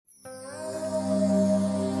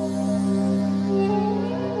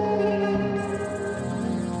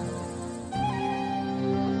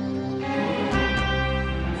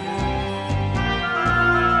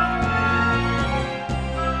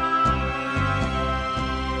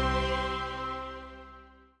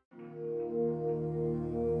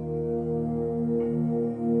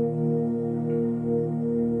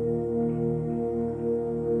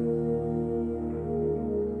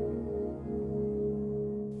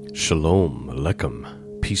Shalom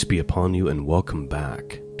Aleichem. Peace be upon you and welcome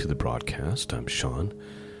back to the broadcast. I'm Sean.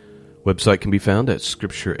 Website can be found at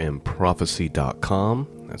scriptureandprophecy.com.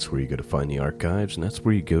 That's where you go to find the archives, and that's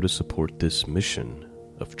where you go to support this mission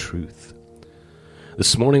of truth.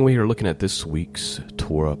 This morning we are looking at this week's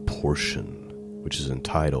Torah portion, which is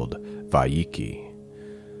entitled Vayiki.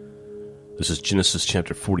 This is Genesis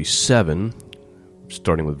chapter 47,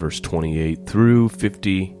 starting with verse 28 through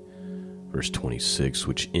 50, verse 26,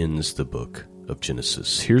 which ends the book of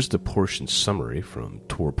Genesis. Here's the portion summary from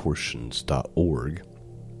TorahPortions.org.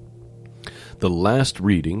 The last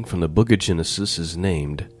reading from the book of Genesis is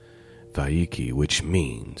named Vayiki, which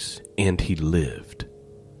means, and he lived.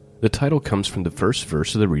 The title comes from the first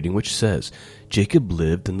verse of the reading, which says, Jacob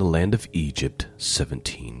lived in the land of Egypt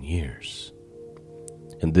 17 years.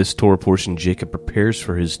 In this Torah portion, Jacob prepares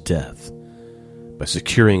for his death by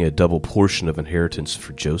securing a double portion of inheritance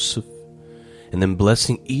for Joseph, and then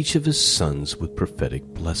blessing each of his sons with prophetic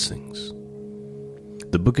blessings.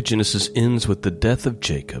 The book of Genesis ends with the death of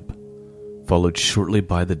Jacob, followed shortly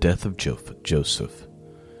by the death of Joseph,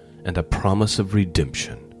 and a promise of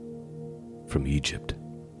redemption from Egypt.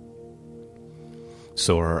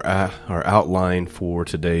 So our outline for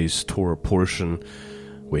today's Torah portion,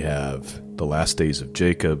 we have the last days of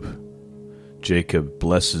Jacob. Jacob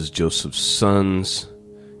blesses Joseph's sons.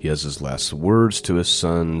 He has his last words to his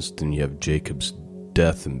sons. Then you have Jacob's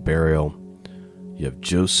death and burial. You have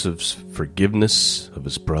Joseph's forgiveness of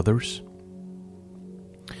his brothers.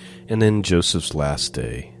 And then Joseph's last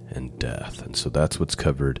day and death. And so that's what's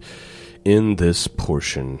covered in this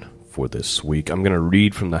portion for this week. I'm going to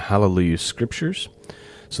read from the Hallelujah Scriptures.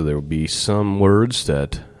 So there will be some words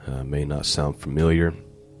that may not sound familiar.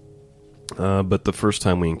 But the first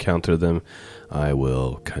time we encounter them, I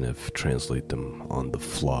will kind of translate them on the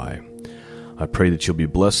fly. I pray that you'll be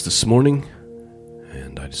blessed this morning,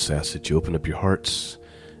 and I just ask that you open up your hearts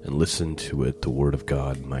and listen to what the Word of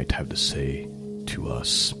God might have to say to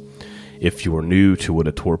us. If you are new to what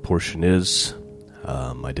a Torah portion is,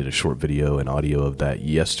 I did a short video and audio of that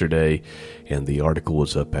yesterday, and the article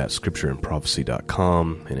was up at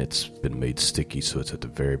scriptureandprophecy.com, and it's been made sticky, so it's at the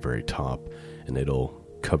very, very top, and it'll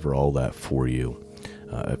cover all that for you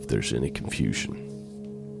if there's any confusion.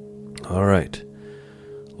 All right,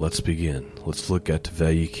 let's begin. Let's look at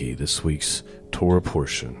Vayiki, this week's Torah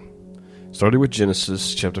portion, starting with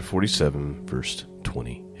Genesis chapter 47, verse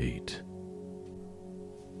 28.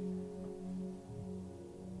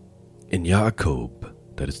 And Yaakov,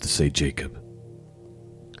 that is to say Jacob,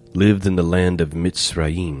 lived in the land of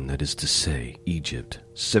Mitzrayim, that is to say Egypt,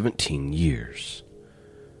 17 years.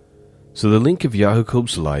 So the length of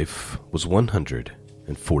Yaakov's life was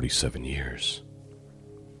 147 years.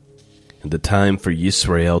 And the time for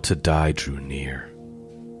Yisrael to die drew near.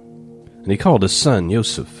 And he called his son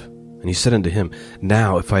Yosef, and he said unto him,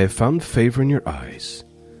 Now if I have found favor in your eyes,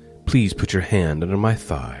 please put your hand under my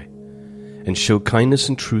thigh, and show kindness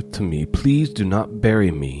and truth to me. Please do not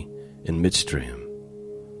bury me in Mitzrayim.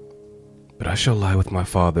 But I shall lie with my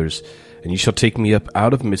fathers, and you shall take me up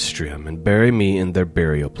out of Mitzrayim, and bury me in their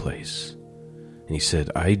burial place. And he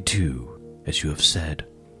said, I do as you have said.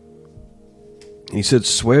 And he said,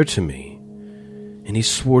 Swear to me. And he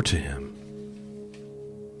swore to him.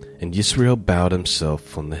 And Yisrael bowed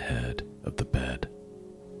himself on the head of the bed.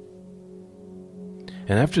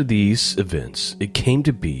 And after these events, it came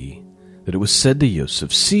to be that it was said to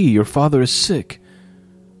Joseph, See, your father is sick.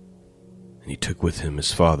 And he took with him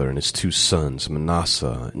his father and his two sons,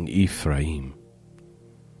 Manasseh and Ephraim.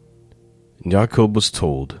 And Jacob was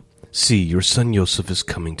told, See, your son Joseph is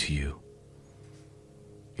coming to you.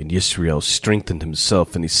 And Israel strengthened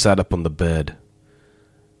himself, and he sat up on the bed.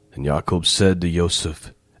 And Jacob said to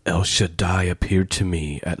Joseph, El Shaddai appeared to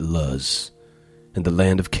me at Luz, in the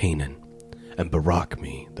land of Canaan, and barak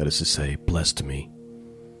me, that is to say, blessed me.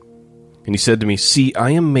 And he said to me, See, I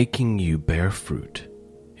am making you bear fruit,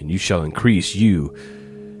 and you shall increase you,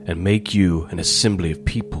 and make you an assembly of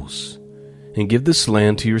peoples, and give this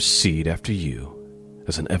land to your seed after you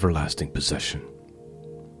as an everlasting possession.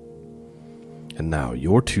 And now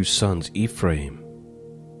your two sons, Ephraim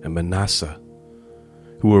and Manasseh,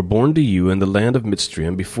 who were born to you in the land of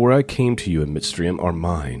Mitzrayim before I came to you in Mitzrayim, are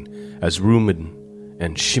mine, as Reuben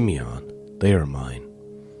and Shimeon, they are mine.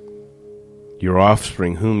 Your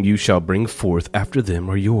offspring whom you shall bring forth after them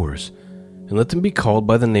are yours, and let them be called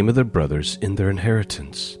by the name of their brothers in their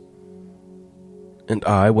inheritance. And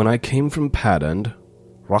I, when I came from Paddan,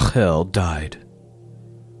 Rachel died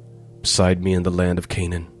beside me in the land of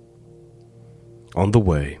Canaan, on the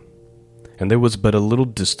way, and there was but a little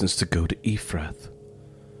distance to go to Ephrath.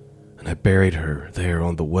 And I buried her there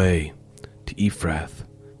on the way to Ephrath,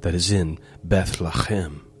 that is in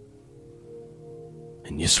Bethlehem.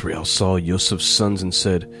 And Yisrael saw Joseph's sons and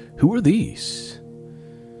said, Who are these?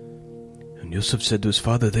 And Joseph said to his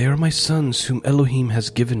father, They are my sons, whom Elohim has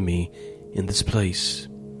given me in this place.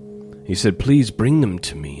 He said, Please bring them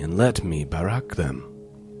to me, and let me barak them.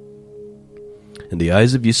 And the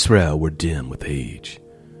eyes of Yisrael were dim with age,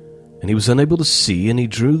 and he was unable to see, and he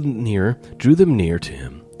drew them near to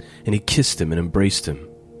him, and he kissed him and embraced him.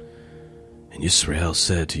 And Yisrael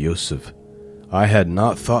said to Joseph, I had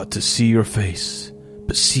not thought to see your face,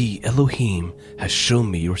 but see, Elohim has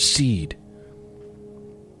shown me your seed.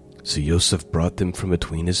 So Joseph brought them from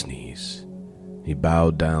between his knees. He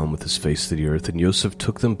bowed down with his face to the earth, and Joseph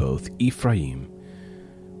took them both, Ephraim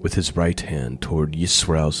with his right hand toward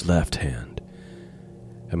Yisrael's left hand,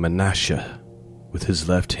 and Manasseh with his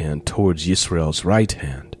left hand towards Yisrael's right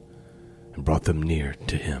hand, and brought them near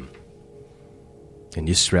to him. And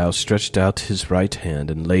Yisrael stretched out his right hand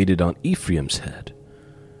and laid it on Ephraim's head,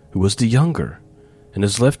 who was the younger, and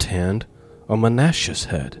his left hand on Manasseh's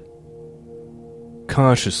head,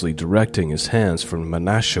 consciously directing his hands, for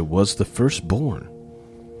Manasseh was the firstborn.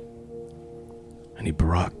 And he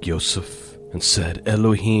barak Joseph and said,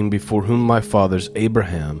 Elohim, before whom my fathers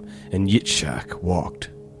Abraham and Yitzchak walked,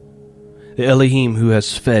 the Elohim who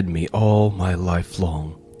has fed me all my life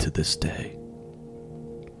long to this day,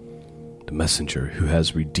 the messenger who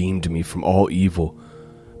has redeemed me from all evil,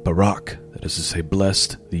 barak, that is to say,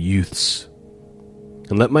 blessed the youths,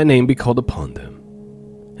 and let my name be called upon them,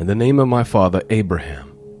 and the name of my father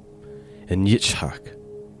Abraham and Yitzchak,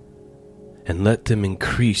 and let them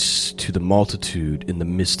increase to the multitude in the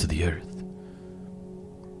midst of the earth.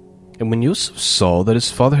 And when Joseph saw that his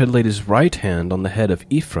father had laid his right hand on the head of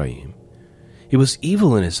Ephraim, it was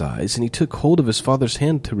evil in his eyes, and he took hold of his father's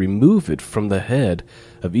hand to remove it from the head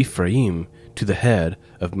of Ephraim to the head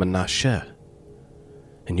of Manasseh.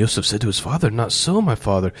 And Joseph said to his father, Not so, my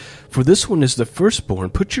father, for this one is the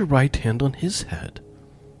firstborn. Put your right hand on his head.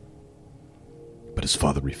 But his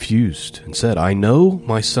father refused and said, I know,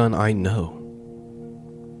 my son, I know.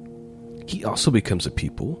 He also becomes a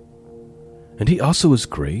people, and he also is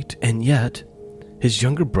great, and yet his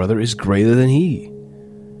younger brother is greater than he,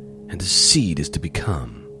 and his seed is to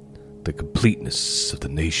become the completeness of the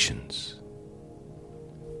nations.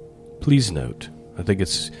 Please note, I think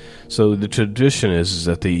so the tradition is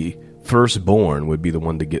that the firstborn would be the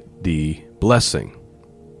one to get the blessing.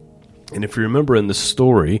 And if you remember in the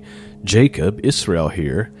story, Jacob, Israel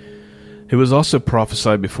here, it was also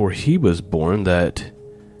prophesied before he was born that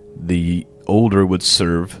the older would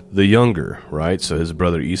serve the younger, right? So his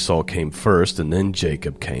brother Esau came first, and then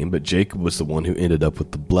Jacob came, but Jacob was the one who ended up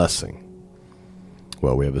with the blessing.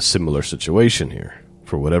 Well, we have a similar situation here.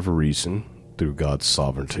 For whatever reason, through God's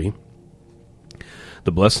sovereignty,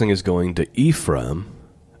 the blessing is going to Ephraim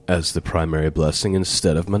as the primary blessing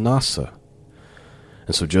instead of Manasseh.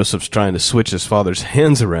 And so Joseph's trying to switch his father's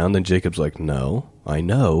hands around, and Jacob's like, no, I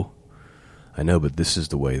know, but this is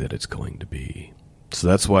the way that it's going to be. So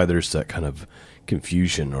that's why there's that kind of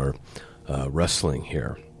confusion or wrestling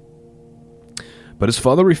here. But his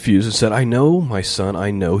father refused and said, I know, my son, I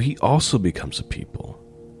know. He also becomes a people,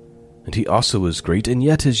 and he also is great, and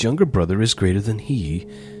yet his younger brother is greater than he,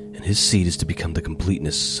 and his seed is to become the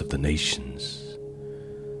completeness of the nations.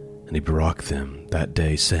 And he barak them that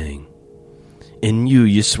day, saying, In you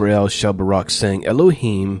Yisrael shall barak, saying,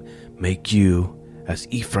 Elohim make you as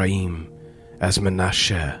Ephraim, as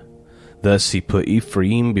Manasseh. Thus he put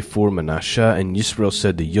Ephraim before Manasseh, and Yisrael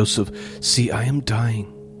said to Joseph, See, I am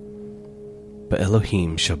dying, but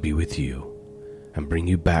Elohim shall be with you, and bring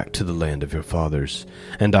you back to the land of your fathers.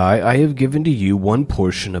 And I have given to you one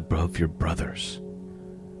portion above your brothers,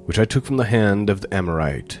 which I took from the hand of the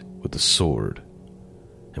Amorite with the sword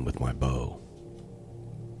and with my bow.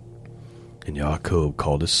 And Yaakov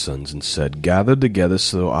called his sons and said, Gather together,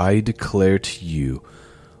 so I declare to you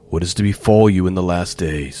what is to befall you in the last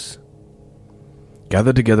days.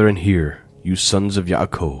 Gather together and hear, you sons of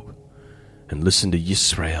Yaakov, and listen to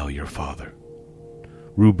Yisrael your father.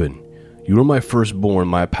 Reuben, you are my firstborn,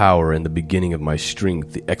 my power, and the beginning of my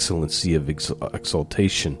strength, the excellency of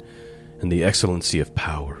exaltation, and the excellency of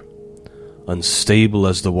power. Unstable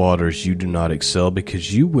as the waters, you do not excel,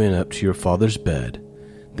 because you went up to your father's bed,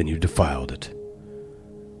 then you defiled it,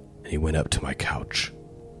 and he went up to my couch.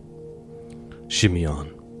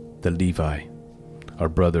 Shimeon, the Levi, our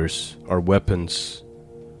brothers, our weapons,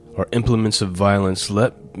 our implements of violence,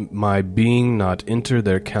 let my being not enter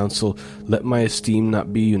their council, let my esteem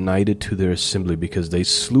not be united to their assembly, because they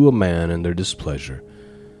slew a man in their displeasure,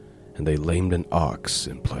 and they lamed an ox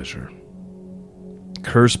in pleasure.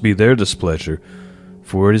 Cursed be their displeasure,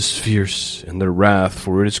 for it is fierce, and their wrath,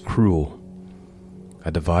 for it is cruel. I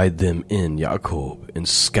divide them in Yaakov, and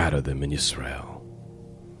scatter them in Israel.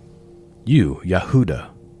 You, Yehuda,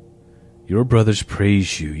 your brothers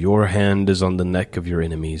praise you. Your hand is on the neck of your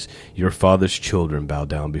enemies. Your father's children bow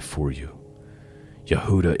down before you.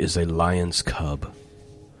 Yehuda is a lion's cub.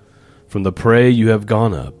 From the prey you have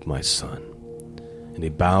gone up, my son. And he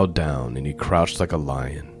bowed down, and he crouched like a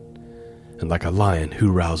lion. And like a lion,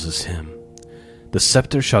 who rouses him? The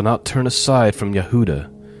scepter shall not turn aside from Yehuda,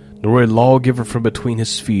 nor a lawgiver from between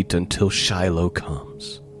his feet until Shiloh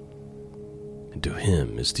comes. And to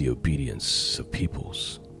him is the obedience of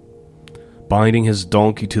peoples. Binding his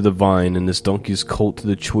donkey to the vine, and his donkey's colt to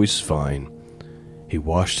the choice vine, he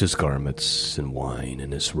washed his garments in wine,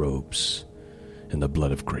 and his robes in the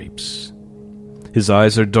blood of grapes. His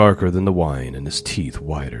eyes are darker than the wine, and his teeth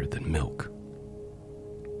whiter than milk.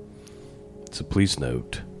 So please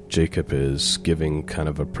note, Jacob is giving kind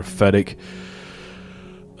of a prophetic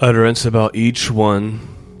utterance about each one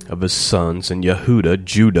of his sons, and Yehuda,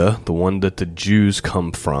 Judah, the one that the Jews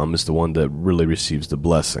come from, is the one that really receives the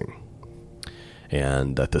blessing,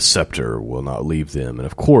 and that the scepter will not leave them. And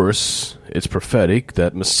of course, it's prophetic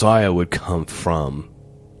that Messiah would come from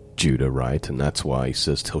Judah, right? And that's why he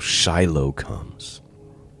says, till Shiloh comes.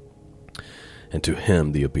 And to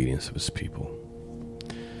him, the obedience of his people.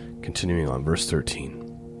 Continuing on, verse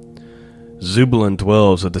 13. Zebulun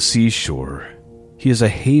dwells at the seashore. He is a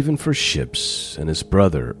haven for ships, and his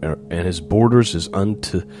borders is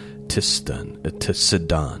unto Sidon.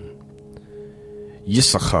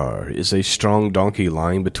 Yissachar is a strong donkey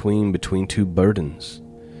lying between two burdens.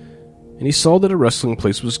 And he saw that a resting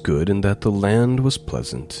place was good, and that the land was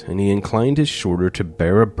pleasant, and he inclined his shoulder to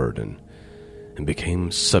bear a burden, and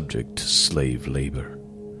became subject to slave labor.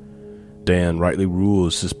 Dan rightly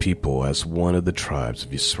rules his people as one of the tribes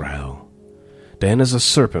of Israel. Dan is a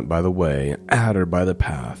serpent by the way, an adder by the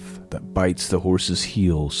path, that bites the horse's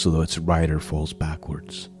heel so that its rider falls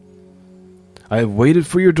backwards. I have waited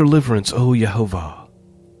for your deliverance, O Yehovah.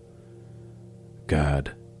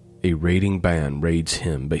 God, a raiding band raids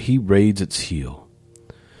him, but he raids its heel.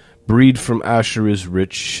 Breed from Asher is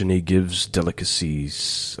rich, and he gives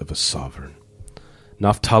delicacies of a sovereign.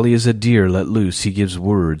 Naphtali is a deer let loose, he gives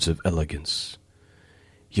words of elegance.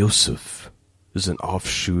 Yosef is an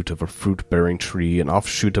offshoot of a fruit-bearing tree, an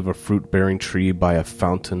offshoot of a fruit-bearing tree by a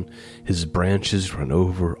fountain. His branches run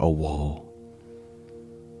over a wall.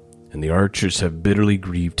 And the archers have bitterly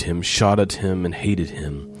grieved him, shot at him, and hated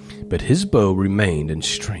him. But his bow remained in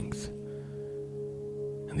strength.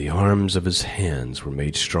 And the arms of his hands were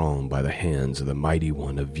made strong by the hands of the mighty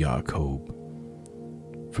one of Jacob.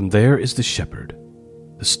 From there is the shepherd,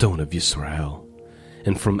 the stone of Israel.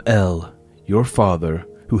 And from El, your father,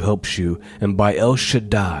 who helps you, and by El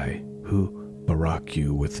Shaddai, who barak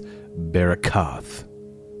you with Barakath.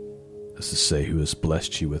 That's to say, who has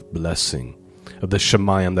blessed you with blessing. Of the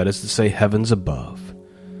Shemayim, that is to say, heavens above.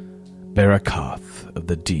 Barakath of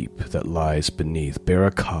the deep that lies beneath.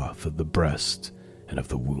 Barakath of the breast and of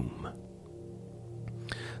the womb.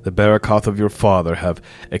 The Barakath of your father have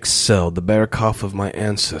excelled the Barakath of my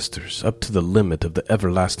ancestors, up to the limit of the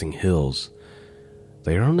everlasting hills.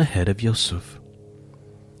 They are on the head of Yosef,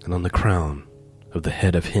 and on the crown of the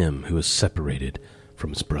head of him who is separated from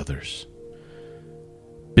his brothers.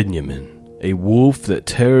 Binyamin, a wolf that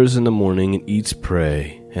tears in the morning and eats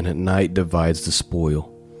prey, and at night divides the spoil.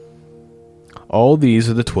 All these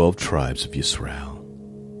are the 12 tribes of Israel,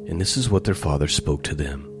 and this is what their father spoke to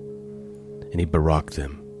them. And he baraked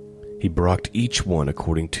them. He baraked each one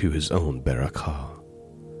according to his own barakah.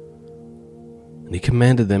 And he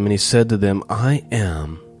commanded them, and he said to them, I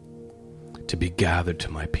am to be gathered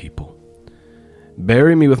to my people.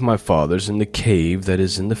 Bury me with my fathers in the cave that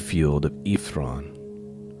is in the field of Ephron,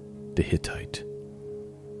 the Hittite,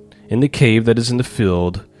 in the cave that is in the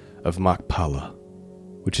field of Machpelah,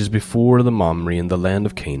 which is before the Mamre in the land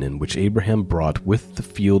of Canaan, which Abraham brought with the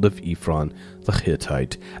field of Ephron the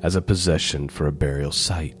Hittite as a possession for a burial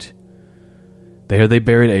site. There they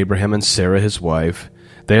buried Abraham and Sarah his wife.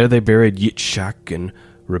 There they buried Yitzchak and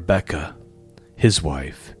Rebekah his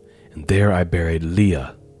wife. And there I buried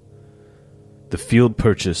Leah. The field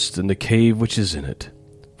purchased and the cave which is in it,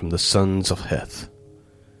 from the sons of Heth.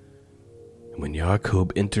 And when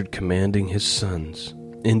Jacob ended commanding his sons,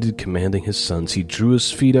 he drew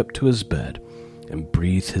his feet up to his bed and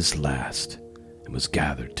breathed his last and was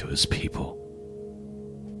gathered to his people.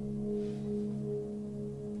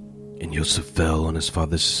 And Joseph fell on his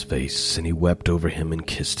father's face, and he wept over him and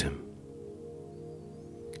kissed him.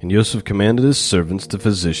 And Joseph commanded his servants, the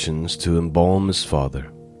physicians, to embalm his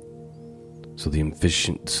father. So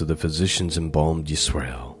the physicians embalmed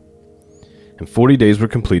Yisrael. And 40 days were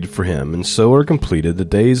completed for him, and so are completed the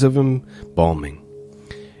days of embalming.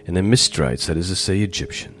 And the Mizrahites, that is to say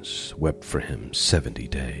Egyptians, wept for him 70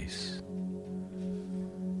 days.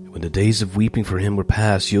 When the days of weeping for him were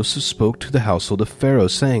past, Joseph spoke to the household of Pharaoh,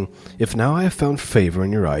 saying, "If now I have found favor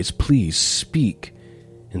in your eyes, please speak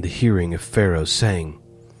in the hearing of Pharaoh, saying,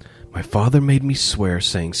 My father made me swear,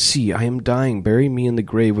 saying, See, I am dying, bury me in the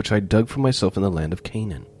grave which I dug for myself in the land of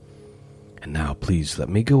Canaan. And now please let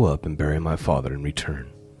me go up and bury my father and return."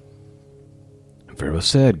 And Pharaoh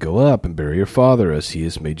said, "Go up and bury your father, as he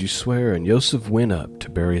has made you swear." And Joseph went up to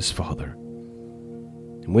bury his father.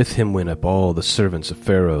 And with him went up all the servants of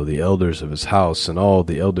Pharaoh, the elders of his house, and all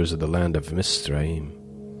the elders of the land of Mizraim,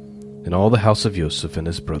 and all the house of Joseph and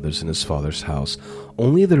his brothers in his father's house.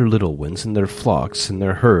 Only their little ones and their flocks and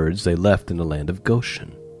their herds they left in the land of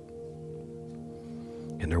Goshen.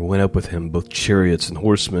 And there went up with him both chariots and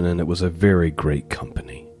horsemen, and it was a very great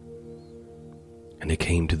company. And they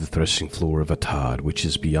came to the threshing floor of Atad, which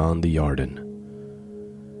is beyond the Jordan.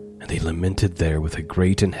 And they lamented there with a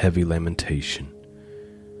great and heavy lamentation.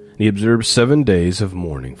 And he observed 7 days of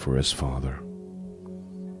mourning for his father.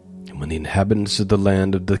 And when the inhabitants of the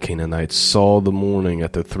land of the Canaanites saw the mourning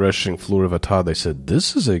at the threshing floor of Atad, they said,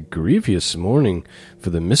 "This is a grievous mourning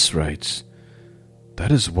for the Mizrahites."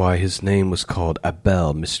 That is why his name was called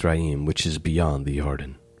Abel Mizraim, which is beyond the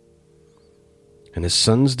Jordan. And his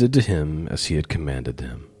sons did to him as he had commanded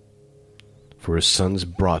them. For his sons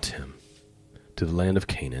brought him to the land of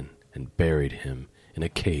Canaan and buried him in a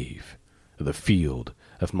cave of the field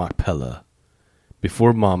of Machpelah,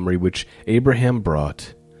 before Mamre, which Abraham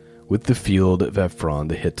brought with the field of Ephron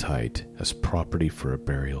the Hittite as property for a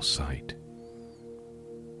burial site.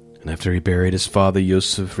 And after he buried his father,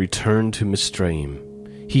 Joseph returned to Mizraim,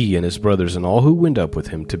 he and his brothers and all who went up with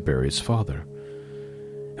him to bury his father.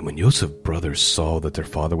 And when Joseph's brothers saw that their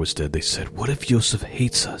father was dead, they said, "What if Joseph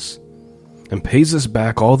hates us and pays us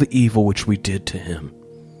back all the evil which we did to him?"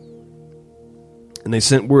 And they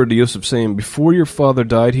sent word to Joseph, saying, "Before your father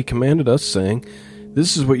died, he commanded us, saying,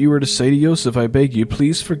 This is what you are to say to Joseph, I beg you,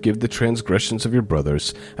 please forgive the transgressions of your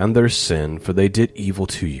brothers and their sin, for they did evil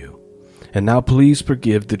to you. And now please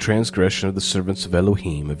forgive the transgression of the servants of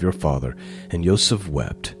Elohim, of your father." And Joseph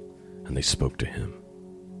wept, and they spoke to him.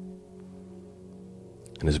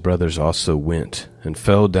 And his brothers also went and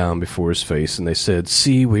fell down before his face, and they said,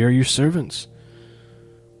 "See, we are your servants."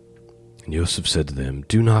 And Joseph said to them,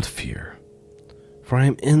 "Do not fear, for I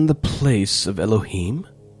am in the place of Elohim."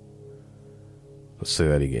 Let's say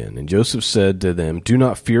that again. And Joseph said to them, "Do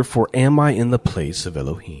not fear, for am I in the place of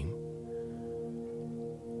Elohim?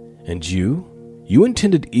 And you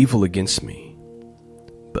intended evil against me,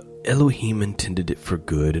 but Elohim intended it for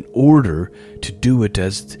good, in order to do it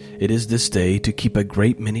as it is this day, to keep a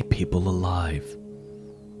great many people alive.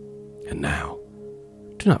 And now,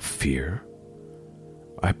 do not fear.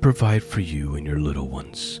 I provide for you and your little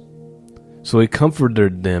ones." So he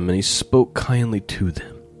comforted them, and he spoke kindly to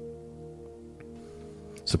them.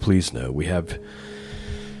 So please know, we have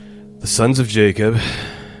the sons of Jacob,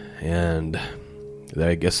 and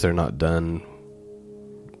I guess they're not done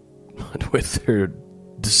with their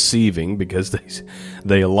deceiving, because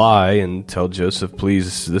they lie and tell Joseph,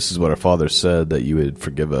 "Please, this is what our father said, that you would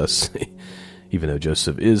forgive us." Even though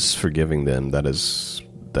Joseph is forgiving them,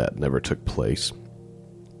 that never took place.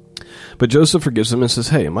 But Joseph forgives them and says,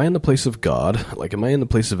 "Hey, am I in the place of God? Like, am I in the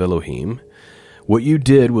place of Elohim? What you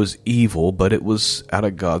did was evil, but it was out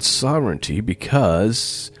of God's sovereignty,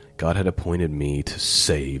 because God had appointed me to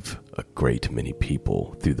save a great many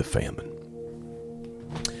people through the famine."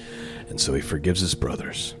 And so he forgives his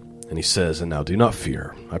brothers. And he says, "And now do not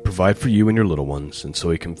fear. I provide for you and your little ones." And so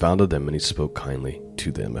he confounded them, and he spoke kindly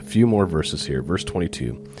to them. A few more verses here. Verse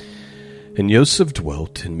 22. "And Joseph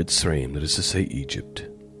dwelt in Mitzrayim," that is to say Egypt,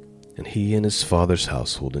 "and he and his father's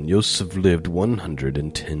household. And Joseph lived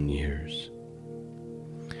 110 years.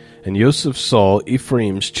 And Joseph saw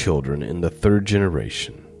Ephraim's children in the 3rd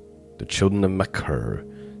generation. The children of Machir,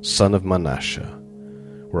 son of Manasseh,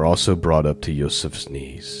 were also brought up to Joseph's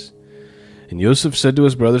knees. And Joseph said to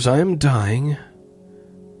his brothers, I am dying,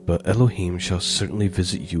 but Elohim shall certainly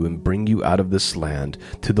visit you and bring you out of this land,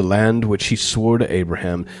 to the land which he swore to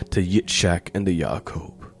Abraham, to Yitzchak, and to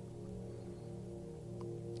Jacob.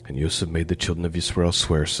 And Joseph made the children of Israel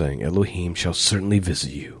swear, saying, Elohim shall certainly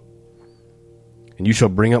visit you, and you shall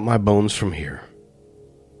bring up my bones from here.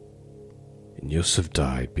 And Joseph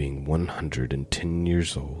died, being 110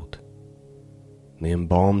 years old. And they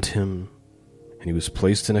embalmed him, and he was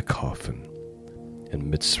placed in a coffin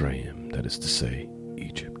in Mitzrayim, that is to say,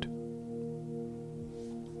 Egypt.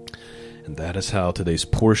 And that is how today's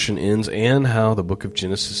portion ends and how the book of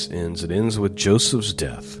Genesis ends. It ends with Joseph's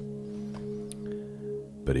death.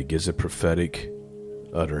 But he gives a prophetic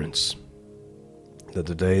utterance that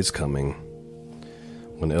the day is coming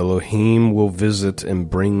when Elohim will visit and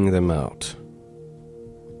bring them out.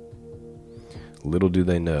 Little do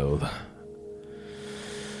they know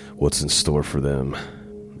what's in store for them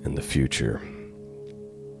in the future.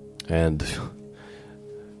 And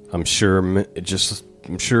I'm sure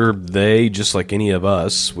they, just like any of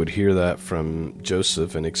us, would hear that from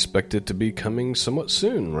Joseph and expect it to be coming somewhat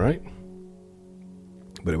soon, right?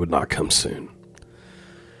 But it would not come soon.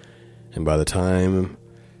 And by the time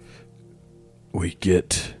we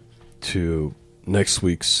get to next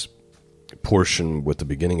week's portion with the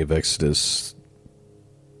beginning of Exodus,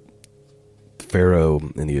 Pharaoh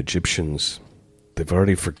and the Egyptians, they've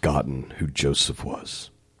already forgotten who Joseph was.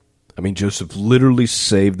 I mean, Joseph literally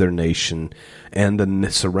saved their nation and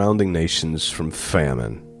the surrounding nations from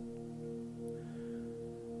famine.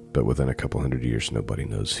 But within a couple hundred years, nobody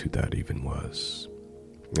knows who that even was.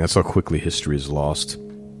 That's how quickly history is lost.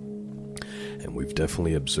 And we've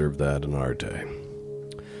definitely observed that in our day.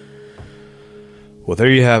 Well, there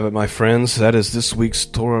you have it, my friends. That is this week's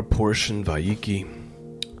Torah portion, Vayiki.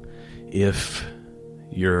 If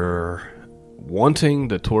you're wanting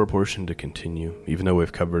the Torah portion to continue, even though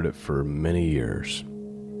we've covered it for many years,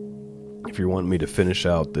 if you want me to finish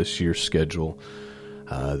out this year's schedule,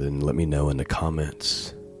 then let me know in the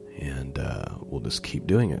comments, and we'll just keep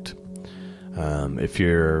doing it.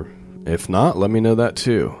 If not, let me know that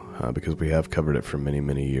too, because we have covered it for many,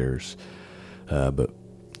 many years. But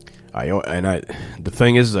the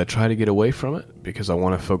thing is I try to get away from it because I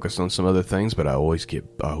want to focus on some other things, but I always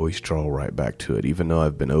draw right back to it, even though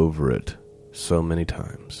I've been over it so many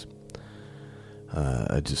times.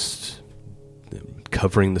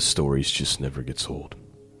 Covering the stories just never gets old.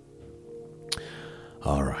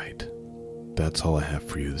 All right. That's all I have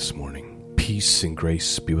for you this morning. Peace and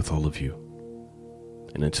grace be with all of you.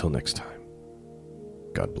 And until next time,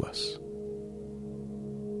 God bless.